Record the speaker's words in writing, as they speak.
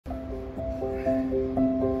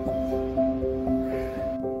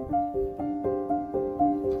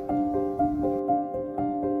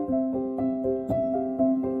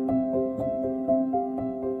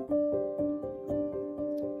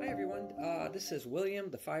this is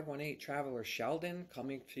William, the 518 Traveler Sheldon,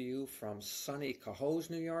 coming to you from sunny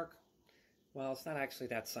Cohoes, New York. Well, it's not actually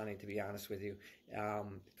that sunny, to be honest with you.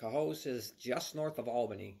 Cohoes is just north of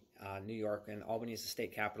Albany, New York, and Albany is the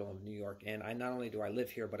state capital of New York. And not only do I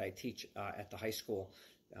live here, but I teach at the high school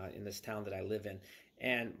in this town that I live in.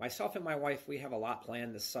 And myself and my wife, we have a lot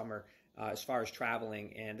planned this summer as far as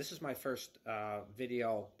traveling, and this is my first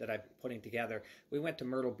video that I'm putting together. We went to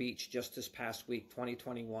Myrtle Beach just this past week,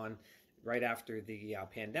 2021, right after the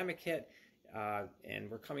pandemic hit,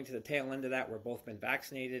 and we're coming to the tail end of that. We've both been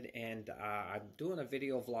vaccinated, and I'm doing a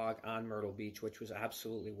video vlog on Myrtle Beach, which was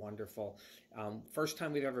absolutely wonderful. First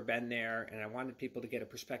time we've ever been there, and I wanted people to get a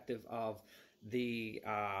perspective of the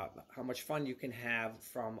how much fun you can have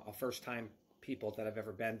from a first-time people that have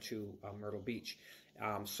ever been to Myrtle Beach.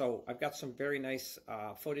 So I've got some very nice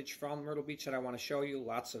footage from Myrtle Beach that I want to show you.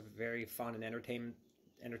 Lots of very fun and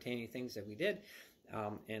entertaining things that we did.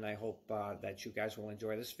 And I hope that you guys will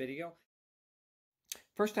enjoy this video.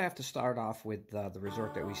 First, I have to start off with the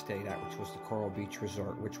resort that we stayed at, which was the Corral Beach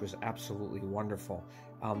Resort, which was absolutely wonderful.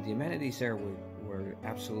 The amenities there were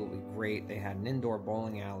absolutely great. They had an indoor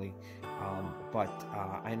bowling alley, but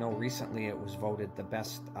I know recently it was voted the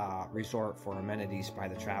best resort for amenities by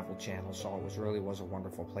the Travel Channel, so it really was a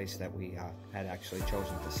wonderful place that we had actually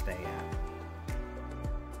chosen to stay at.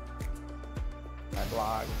 My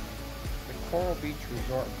blog. The Corral Beach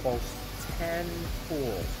Resort boasts 10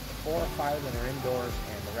 pools. 4 or 5 that are indoors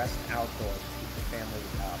and the rest outdoors to keep the family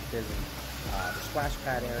busy. The splash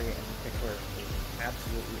pad area in particular is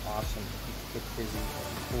absolutely awesome to keep the kids busy in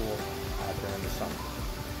the pool during the summer.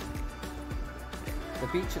 The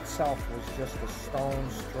beach itself was just a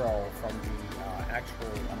stone's throw from the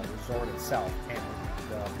actual resort itself, and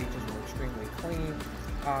the beaches were extremely clean.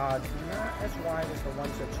 Not as wide as the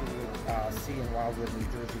ones that you would see in Wildwood, New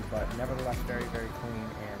Jersey, but nevertheless very, very clean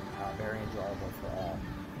and very enjoyable for all.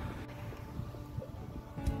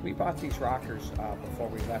 We bought these rockers before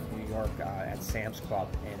we left New York at Sam's Club,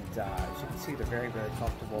 and as you can see, they're very, very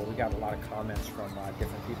comfortable. We got a lot of comments from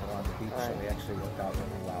different people on the beach, so they actually worked out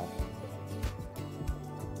really well.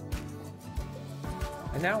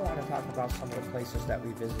 I now want to talk about some of the places that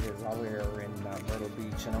we visited while we were in Myrtle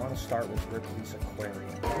Beach, and I want to start with Ripley's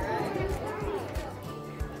Aquarium.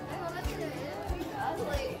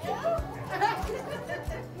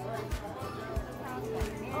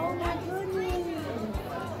 Oh my goodness!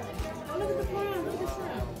 Oh, look at the pond, look at the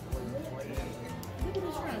shrimp. Look at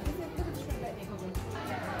the shrimp, look at the shrimp back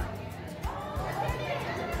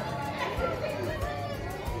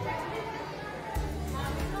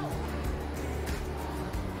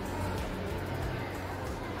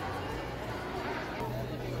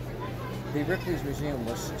The Ripley's Museum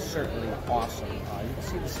was certainly awesome. You can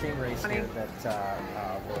see the stingrays here that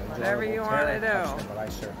were enjoyable. Whatever you want to do. But I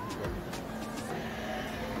certainly did.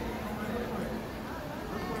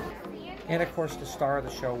 And of course, the star of the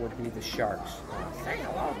show would be the sharks. Say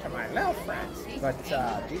hello to my little friends. But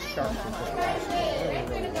these sharks were just awesome. Really,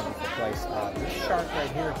 really wonderful place. This shark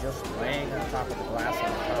right here, just laying on top of the glass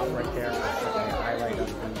on the top right there, is certainly a highlight of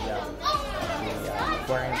the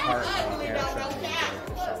aquarium part. There, certainly enjoyed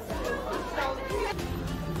yourself.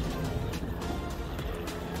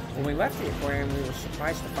 When we left the aquarium, we were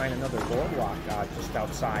surprised to find another boardwalk just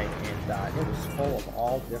outside, and it was full of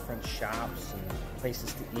all different shops and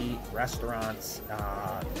places to eat, restaurants,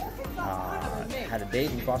 had a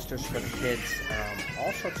Dave & Buster's for the kids,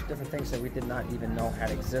 all sorts of different things that we did not even know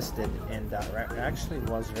had existed, and it actually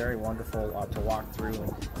was very wonderful to walk through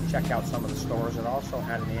and check out some of the stores. It also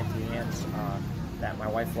had an Auntie Anne's that my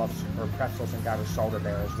wife loves her pretzels and got her soda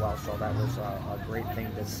there as well, so that was a great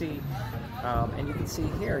thing to see. And you can see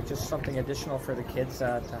here just something additional for the kids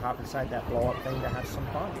to hop inside that blow-up thing to have some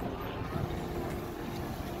fun.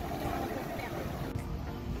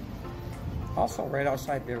 Also, right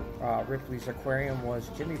outside the Ripley's Aquarium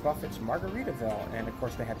was Jimmy Buffett's Margaritaville, and of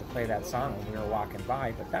course they had to play that song when we were walking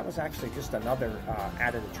by, but that was actually just another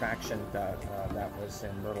added attraction that was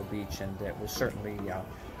in Myrtle Beach, and it was certainly a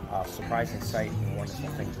surprising sight and a wonderful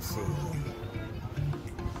thing to see.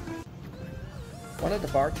 One of the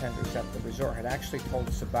bartenders at the resort had actually told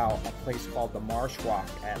us about a place called the Marsh Walk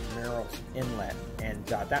at Myrtle's Inlet, and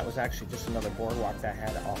that was actually just another boardwalk that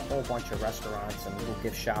had a whole bunch of restaurants and little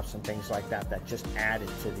gift shops and things like that that just added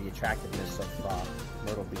to the attractiveness of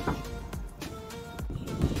Myrtle Beach.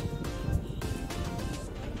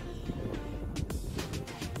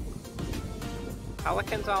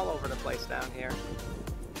 Pelicans all over the place down here.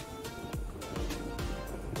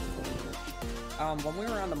 When we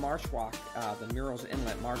were on the Marsh Walk, the Myrtle's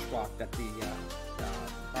Inlet Marsh Walk that the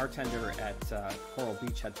bartender at Coral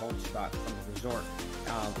Beach had told us about from the resort.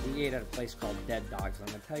 We ate at a place called Dead Dogs. I'm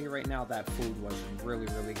going to tell you right now that food was really,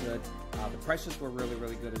 really good. The prices were really,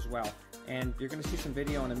 really good as well. And you're going to see some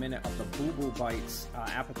video in a minute of the Boo Boo Bites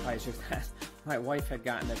appetizers that my wife had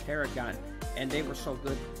gotten, that Tara had gotten, and they were so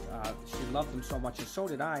good. She loved them so much, and so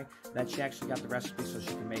did I, that she actually got the recipe so she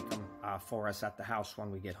can make them for us at the house when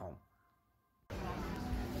we get home.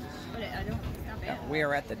 We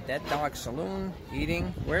are at the Dead Dog Saloon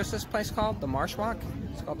eating. Where's this place called? The Marsh Walk?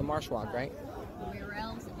 It's called the Marsh Walk, right?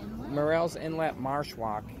 Morel's Inlet Marsh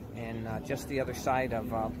Walk, and just the other side of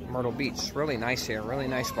Myrtle Beach. It's really nice here. Really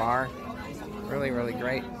nice bar. Really, really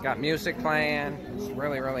great. Got music playing. It's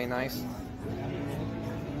really, really nice.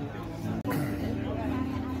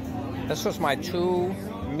 This was my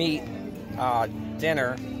 2-meat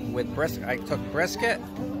dinner with brisket. I took brisket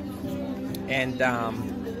and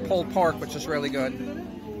pulled pork, which is really good.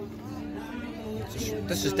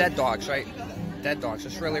 This is Dead Dogs, right? Dead Dogs.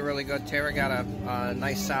 It's really, really good. Tara got a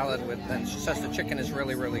nice salad with, and she says the chicken is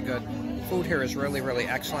really, really good. Food here is really, really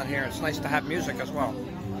excellent here. It's nice to have music as well.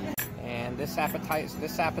 And this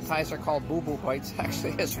appetizer called Boo Boo Bites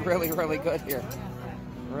actually is really, really good here.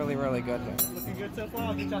 Really, really good here. Looking good so far.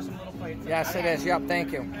 I'll get y'all some little plates. Yes, it is. Yep,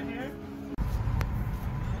 thank you.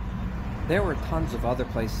 There were tons of other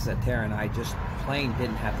places that Tara and I just plain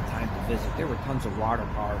didn't have the time to visit. There were tons of water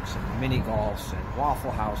parks and mini golfs and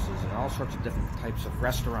waffle houses and all sorts of different types of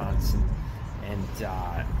restaurants and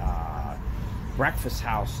breakfast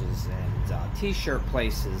houses and t-shirt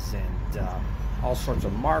places and all sorts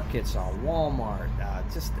of markets, Walmart,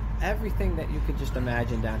 just everything that you could just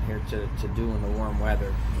imagine down here to do in the warm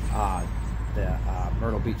weather.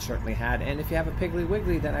 Myrtle Beach certainly had, and if you have a Piggly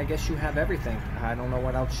Wiggly, then I guess you have everything. I don't know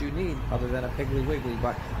what else you need other than a Piggly Wiggly,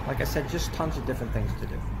 but like I said, just tons of different things to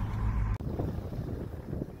do.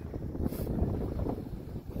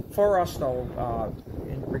 For us, though,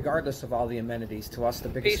 regardless of all the amenities, to us the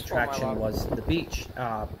biggest attraction was the beach.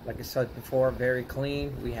 Like I said before, very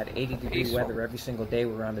clean. We had 80-degree weather every single day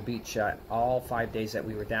we were on the beach, all 5 days that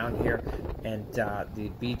we were down here. And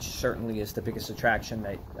the beach certainly is the biggest attraction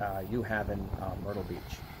that you have in Myrtle Beach.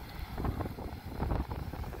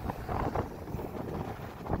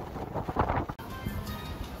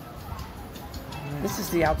 This is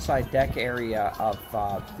the outside deck area of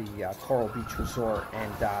the Corral Beach Resort,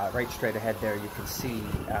 and right straight ahead there you can see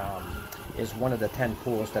is one of the 10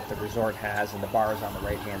 pools that the resort has, and the bar is on the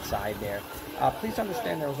right-hand side there. Please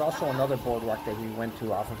understand there was also another boardwalk that we went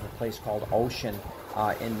to off of a place called Ocean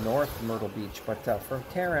in North Myrtle Beach, but for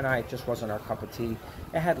Tara and I, it just wasn't our cup of tea.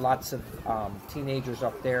 It had lots of teenagers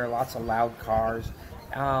up there, lots of loud cars,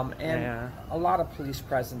 and a lot of police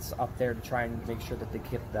presence up there to try and make sure that they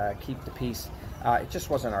keep the peace. It just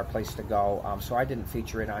wasn't our place to go, so I didn't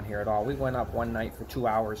feature it on here at all. We went up one night for 2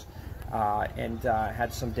 hours and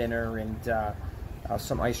had some dinner and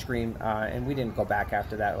some ice cream, and we didn't go back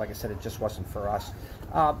after that. Like I said, it just wasn't for us.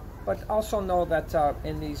 But also know that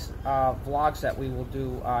in these vlogs that we will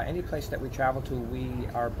do, any place that we travel to, we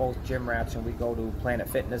are both gym rats and we go to Planet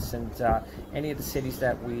Fitness, and any of the cities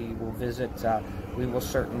that we will visit, we will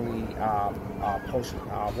certainly post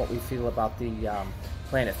what we feel about the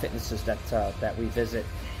Planet Fitnesses that we visit.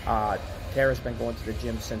 Tara's been going to the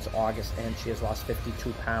gym since August, and she has lost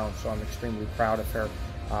 52 pounds, so I'm extremely proud of her.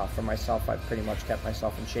 For myself, I've pretty much kept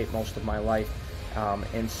myself in shape most of my life,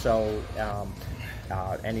 and so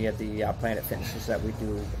any of the Planet Fitnesses that we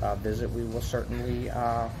do visit, we will certainly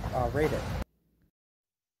rate it.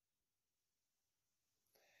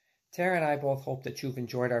 Tara and I both hope that you've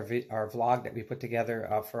enjoyed our vlog that we put together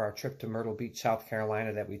for our trip to Myrtle Beach, South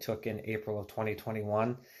Carolina that we took in April of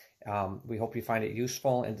 2021. We hope you find it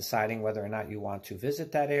useful in deciding whether or not you want to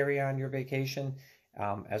visit that area on your vacation.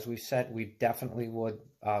 As we've said, we definitely would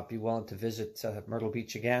be willing to visit Myrtle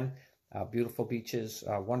Beach again. Beautiful beaches,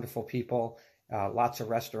 wonderful people, lots of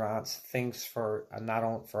restaurants, things for not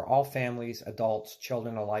only for all families, adults,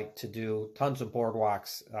 children alike to do, tons of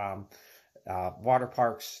boardwalks, water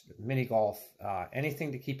parks, mini golf,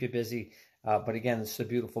 anything to keep you busy. But again, it's the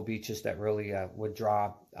beautiful beaches that really would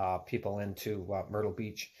draw people into Myrtle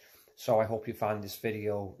Beach. So I hope you found this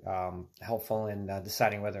video helpful in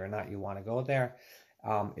deciding whether or not you want to go there.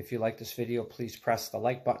 If you like this video, please press the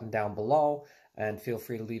like button down below and feel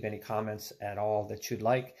free to leave any comments at all that you'd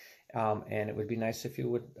like. And it would be nice if you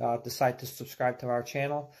would decide to subscribe to our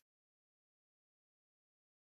channel.